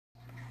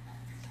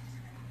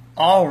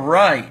All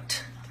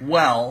right.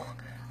 Well,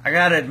 I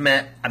gotta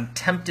admit, I'm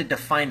tempted to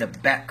find a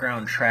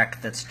background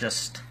track that's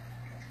just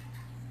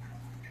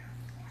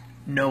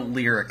no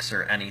lyrics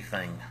or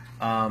anything.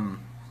 I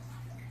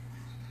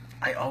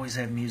always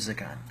have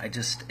music on.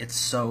 It's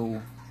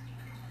so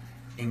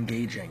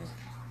engaging.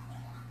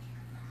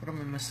 What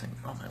am I missing?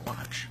 Oh, my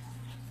watch.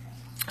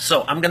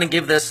 So I'm going to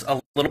give this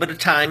a little bit of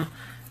time.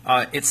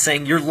 It's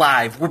saying you're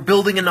live. We're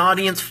building an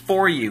audience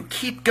for you.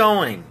 Keep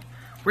going.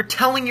 We're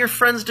telling your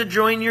friends to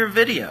join your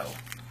video.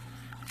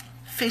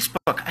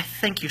 Facebook, I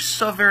thank you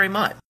so very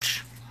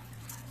much.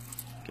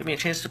 Give me a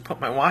chance to put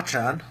my watch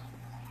on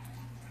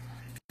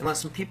and let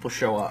some people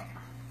show up.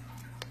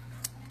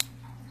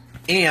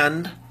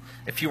 And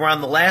if you were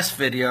on the last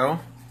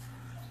video,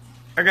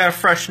 I got a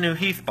fresh new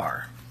Heath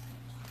bar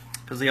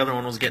because the other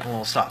one was getting a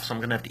little soft, so I'm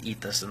going to have to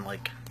eat this in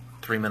like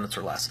 3 minutes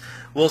or less.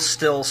 We're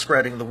still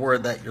spreading the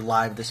word that you're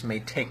live. This may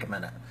take a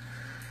minute.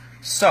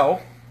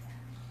 So,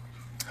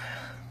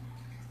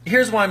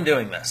 here's why I'm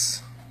doing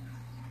this.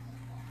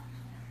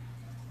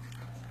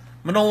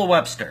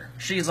 ManolaWebster,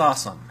 she's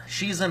awesome.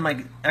 She's in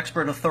my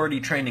expert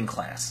authority training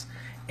class.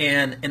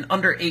 And in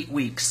under 8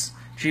 weeks,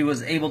 she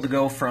was able to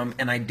go from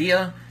an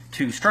idea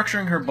to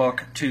structuring her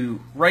book, to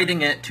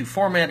writing it, to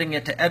formatting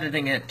it, to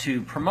editing it,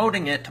 to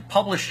promoting it, to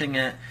publishing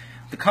it.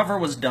 The cover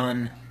was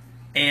done,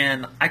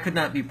 and I could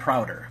not be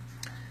prouder.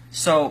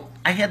 So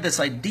I had this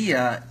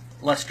idea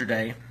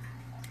yesterday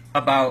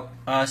about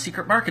a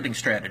secret marketing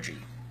strategy.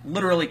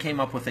 Literally came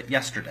up with it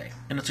yesterday.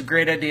 And it's a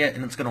great idea,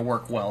 and it's going to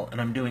work well, and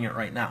I'm doing it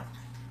right now.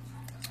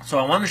 So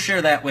I want to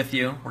share that with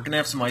you. We're going to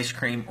have some ice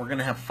cream. We're going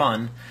to have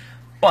fun.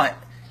 But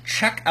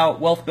check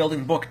out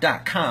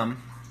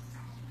wealthbuildingbook.com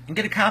and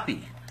get a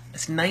copy.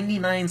 It's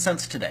 99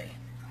 cents today.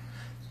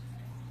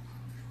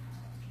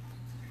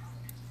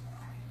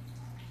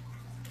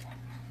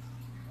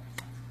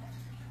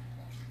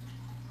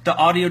 The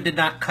audio did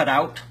not cut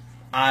out.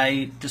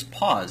 I just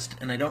paused,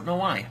 and I don't know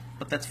why,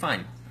 but that's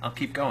fine. I'll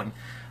keep going.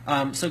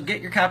 So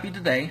get your copy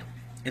today.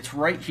 It's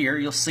right here.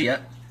 You'll see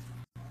it.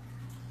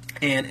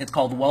 And it's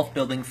called Wealth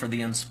Building for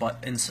the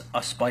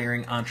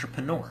Aspiring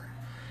Entrepreneur.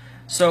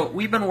 So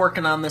we've been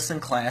working on this in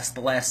class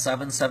the last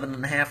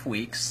 7.5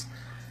 weeks.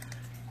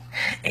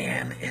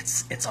 And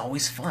it's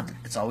always fun.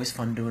 It's always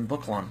fun doing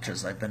book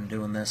launches. I've been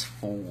doing this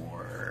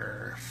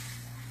for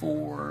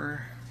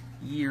 4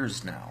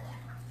 years now.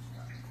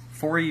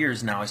 4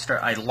 years now.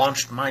 I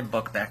launched my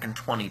book back in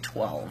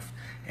 2012,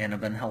 and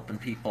I've been helping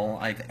people.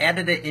 I've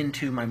added it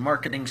into my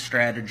marketing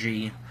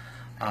strategy,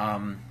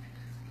 and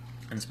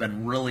it's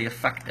been really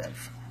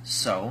effective.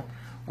 So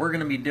we're going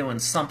to be doing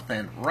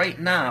something right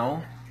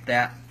now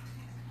that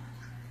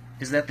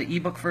is that the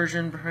ebook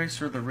version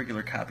price or the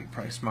regular copy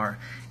price, Mar?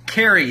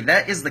 Carrie,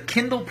 that is the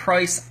Kindle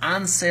price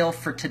on sale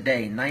for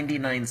today,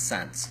 99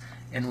 cents.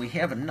 And we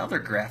have another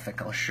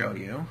graphic I'll show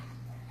you.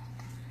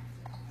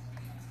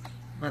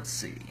 Let's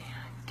see.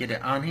 Get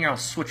it on here. I'll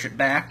switch it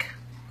back.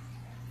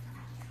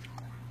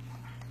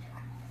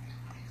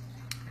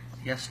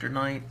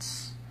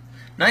 Yesternight's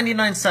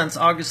 99 cents,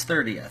 August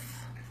 30th.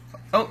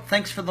 Oh,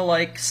 thanks for the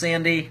like,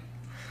 Sandy.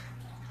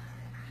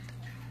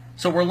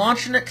 So we're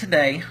launching it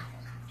today.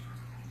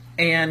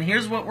 And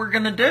here's what we're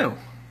going to do.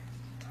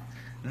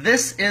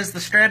 This is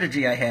the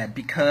strategy I had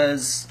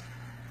because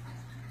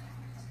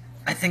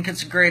I think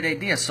it's a great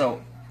idea.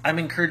 So I'm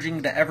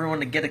encouraging everyone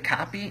to get a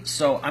copy.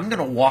 So I'm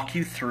going to walk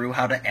you through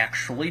how to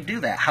actually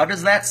do that. How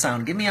does that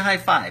sound? Give me a high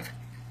five.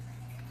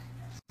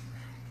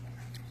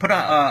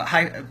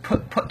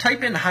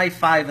 Type in high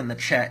five in the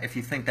chat if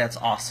you think that's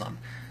awesome.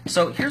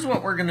 So here's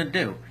what we're going to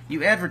do.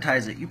 You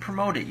advertise it, you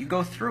promote it, you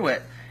go through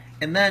it,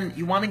 and then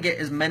you want to get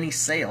as many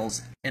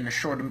sales in a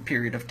short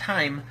period of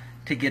time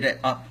to get it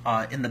up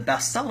in the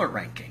bestseller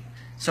ranking.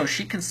 So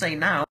she can say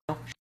now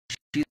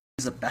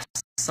she's a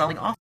best-selling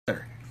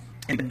author.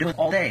 And been doing it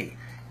all day.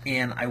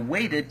 And I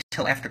waited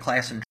till after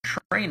class and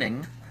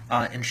training,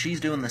 and she's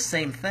doing the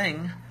same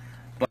thing.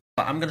 But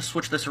I'm going to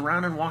switch this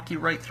around and walk you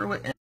right through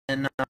it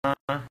and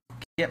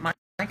get my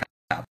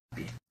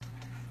copy.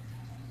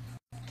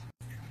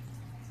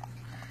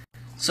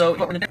 So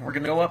what we're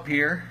going to go up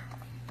here.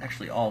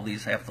 Actually, all of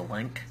these have the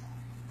link,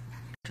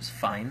 which is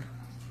fine.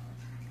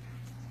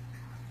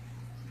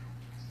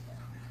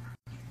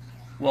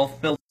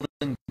 Wealth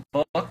Building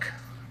Book.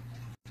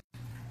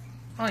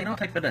 Oh, you know,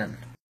 type it in.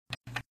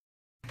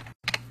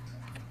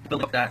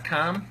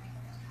 Buildbook.com.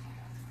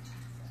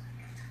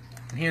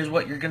 And here's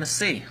what you're going to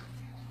see.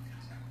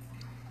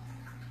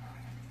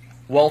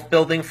 Wealth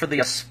Building for the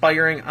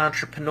Aspiring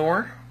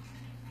Entrepreneur.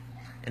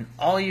 And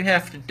all you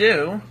have to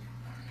do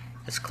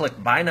is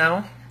click Buy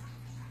Now.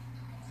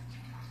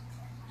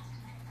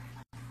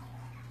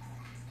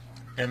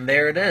 And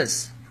there it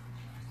is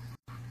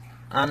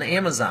on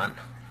Amazon.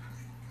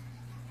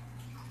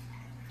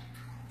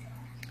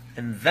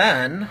 And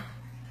then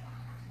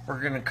we're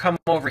going to come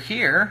over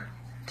here.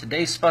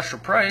 Today's special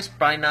price,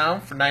 buy now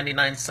for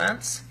 99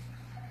 cents.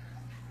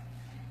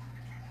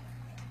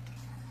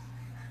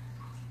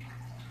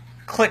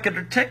 Click it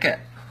or ticket.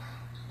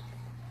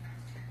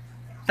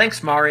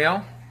 Thanks,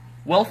 Mario.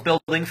 Wealth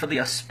Building for the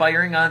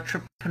Aspiring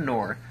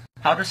Entrepreneur.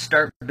 How to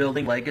Start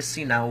Building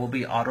Legacy Now will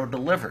be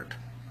auto-delivered.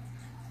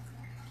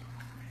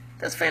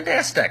 That's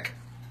fantastic.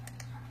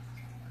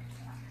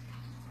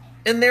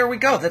 And there we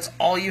go. That's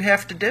all you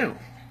have to do.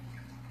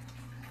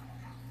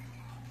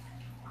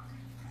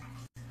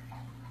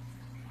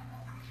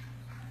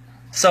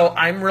 So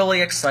I'm really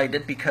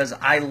excited because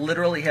I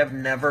literally have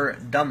never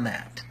done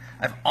that.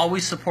 I've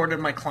always supported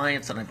my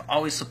clients and I've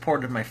always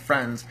supported my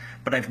friends,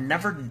 but I've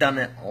never done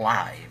it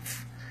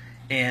live.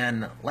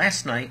 And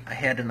last night I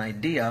had an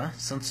idea,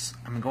 since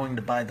I'm going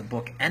to buy the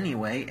book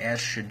anyway, as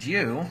should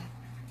you,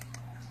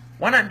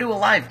 why not do a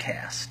live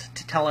cast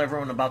to tell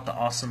everyone about the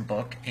awesome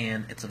book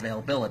and its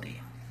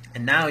availability?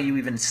 And now you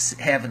even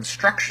have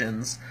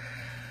instructions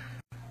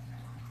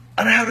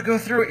on how to go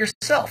through it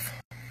yourself.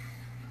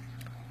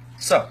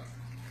 So,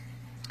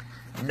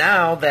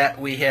 now that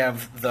we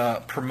have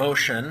the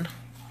promotion,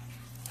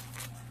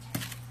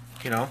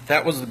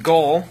 that was the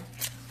goal.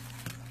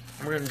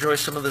 We're going to enjoy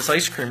some of this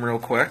ice cream real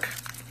quick.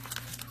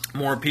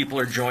 More people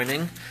are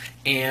joining,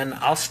 and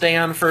I'll stay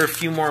on for a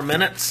few more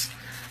minutes,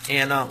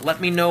 and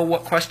let me know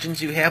what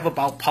questions you have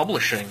about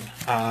publishing.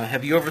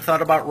 Have you ever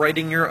thought about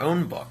writing your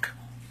own book?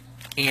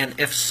 And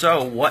if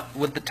so, what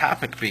would the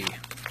topic be?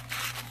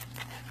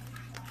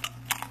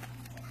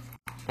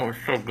 Oh, it's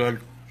so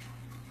good.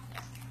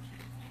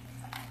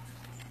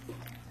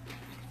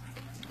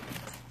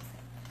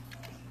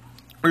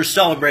 We're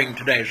celebrating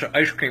today. It's an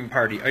ice cream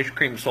party, ice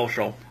cream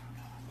social.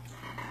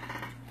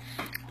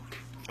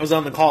 I was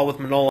on the call with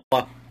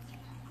Manola,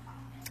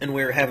 and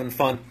we were having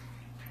fun.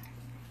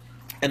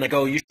 And I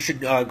go, you should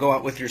go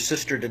out with your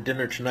sister to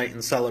dinner tonight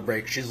and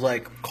celebrate. She's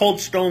like, Cold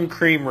Stone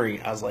Creamery.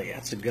 I was like, yeah,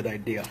 that's a good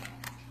idea.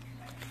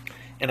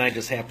 And I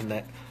just happened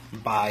to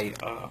buy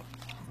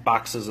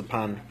boxes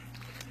upon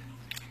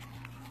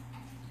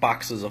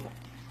boxes of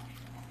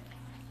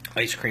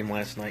ice cream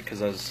last night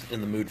because I was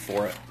in the mood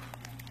for it.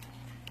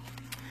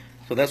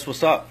 So that's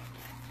what's up.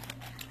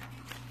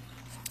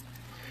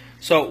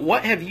 So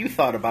what have you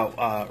thought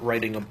about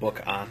writing a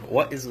book on?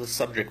 What is the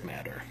subject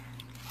matter?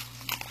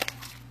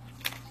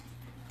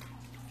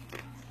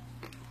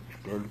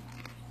 Good.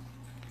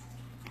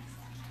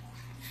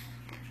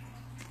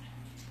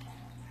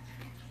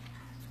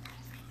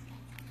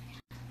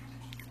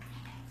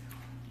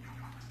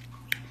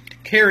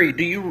 Carrie,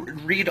 do you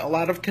read a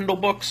lot of Kindle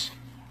books?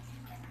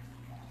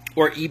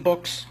 Or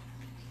ebooks?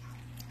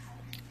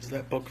 Is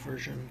that book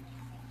version?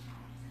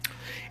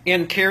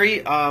 And Carrie,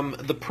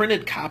 the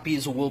printed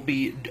copies will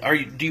be,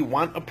 do you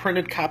want a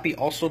printed copy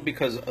also?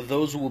 Because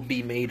those will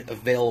be made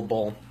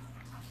available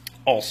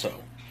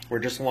also. We're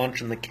just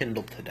launching the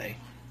Kindle today.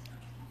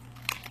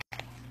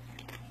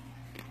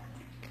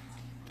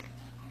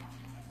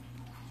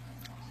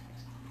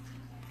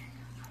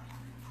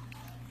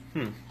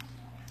 It's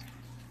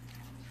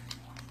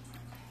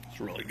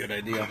a really good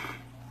idea.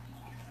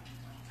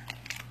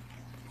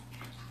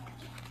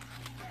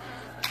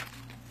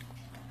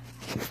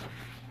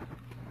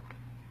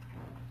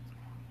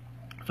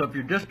 So if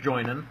you're just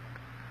joining,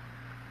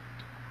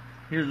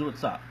 here's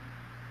what's up.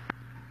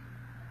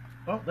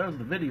 Oh, there's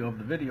the video of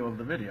the video of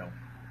the video.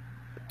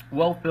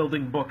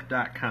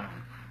 Wealthbuildingbook.com.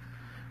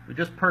 We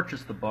just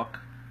purchased the book,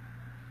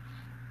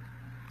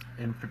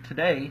 and for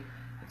today,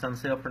 it's on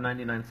sale for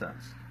 99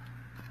 cents.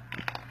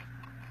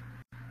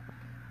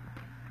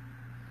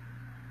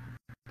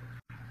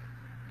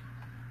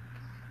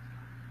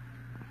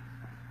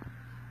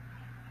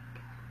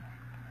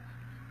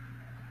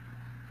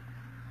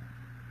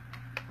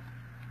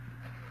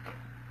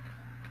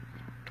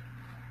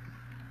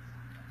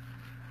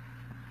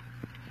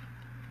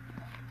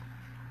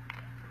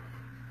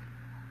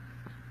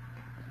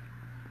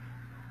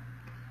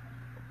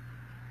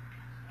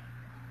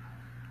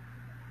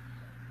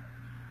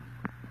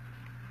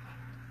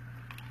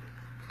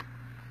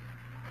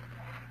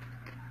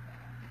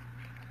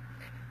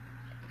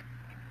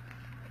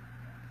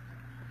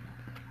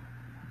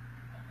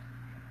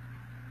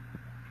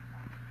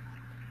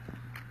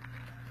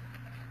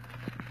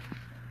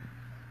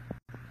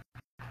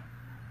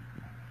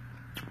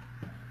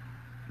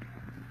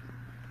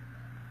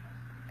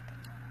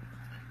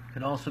 You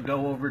can also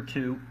go over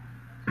to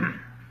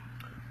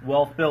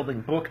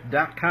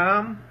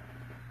wealthbuildingbook.com.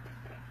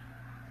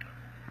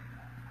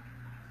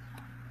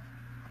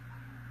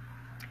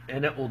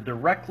 And it will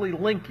directly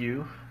link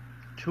you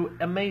to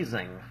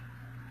Amazing.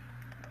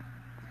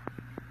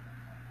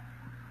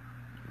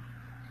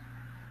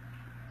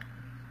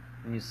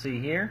 And you see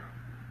here,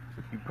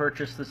 you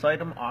purchased this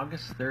item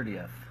August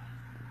 30th.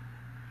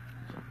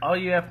 So all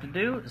you have to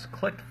do is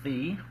click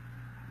the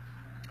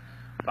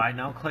Buy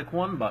Now, Click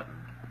One button.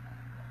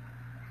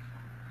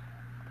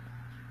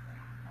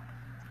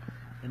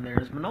 And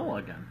there's Manola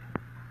again.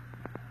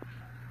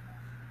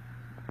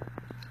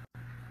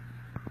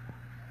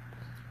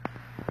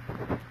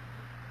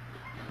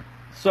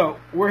 So,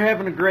 we're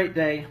having a great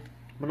day.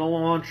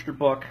 Manola launched her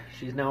book.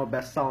 She's now a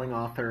best-selling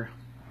author.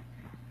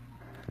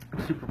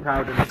 I'm super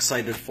proud and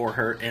excited for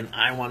her, and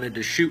I wanted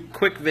to shoot a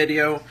quick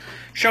video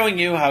showing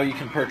you how you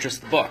can purchase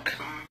the book.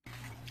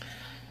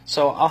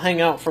 So I'll hang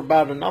out for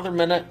about another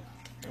minute.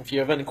 If you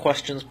have any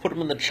questions, put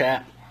them in the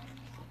chat.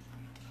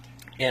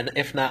 And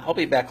if not, I'll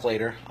be back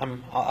later.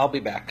 I'll be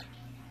back.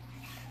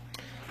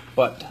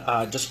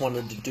 But just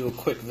wanted to do a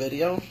quick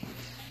video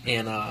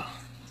and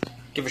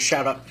give a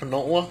shout out to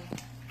Manola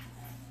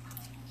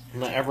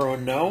and let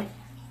everyone know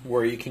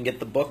where you can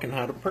get the book and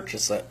how to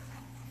purchase it.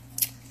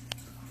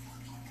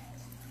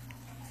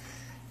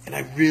 And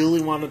I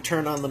really want to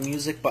turn on the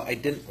music, but I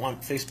didn't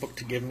want Facebook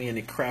to give me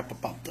any crap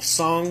about the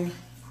song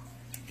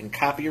and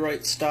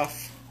copyright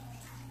stuff.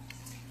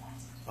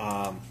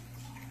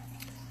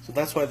 So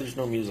that's why there's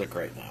no music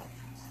right now.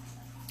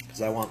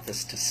 Because I want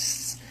this to...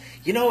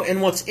 You know,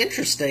 and what's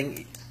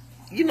interesting,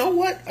 you know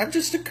what? It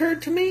just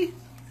occurred to me.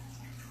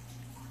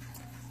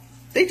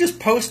 They just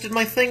posted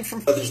my thing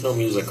from... There's no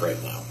music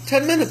right now.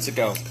 10 minutes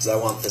ago. Because I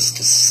want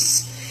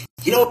this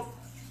to... You know...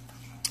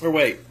 Or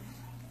wait.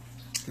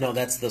 No,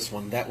 that's this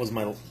one. That was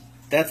my...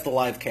 That's the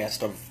live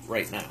cast of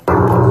right now.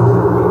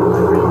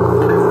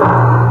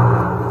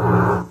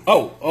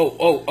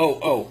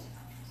 Oh.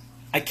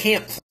 I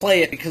can't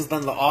play it because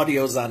then the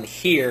audio's on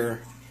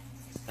here,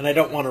 and I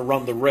don't want to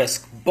run the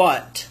risk,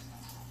 but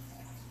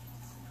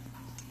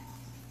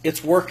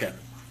it's working.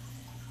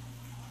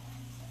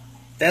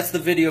 That's the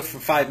video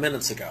from 5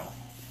 minutes ago,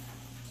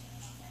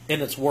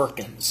 and it's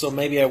working, so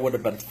maybe I would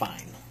have been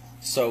fine.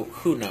 So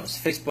who knows?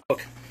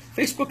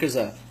 Facebook is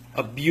a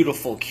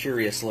beautiful,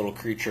 curious little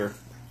creature.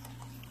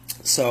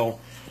 So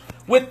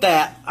with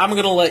that, I'm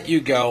going to let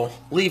you go.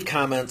 Leave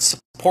comments.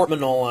 Support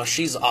Manola.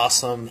 She's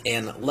awesome.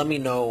 And let me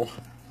know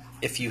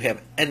if you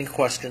have any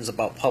questions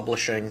about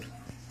publishing,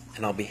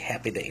 and I'll be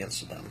happy to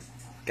answer them.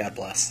 God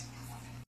bless.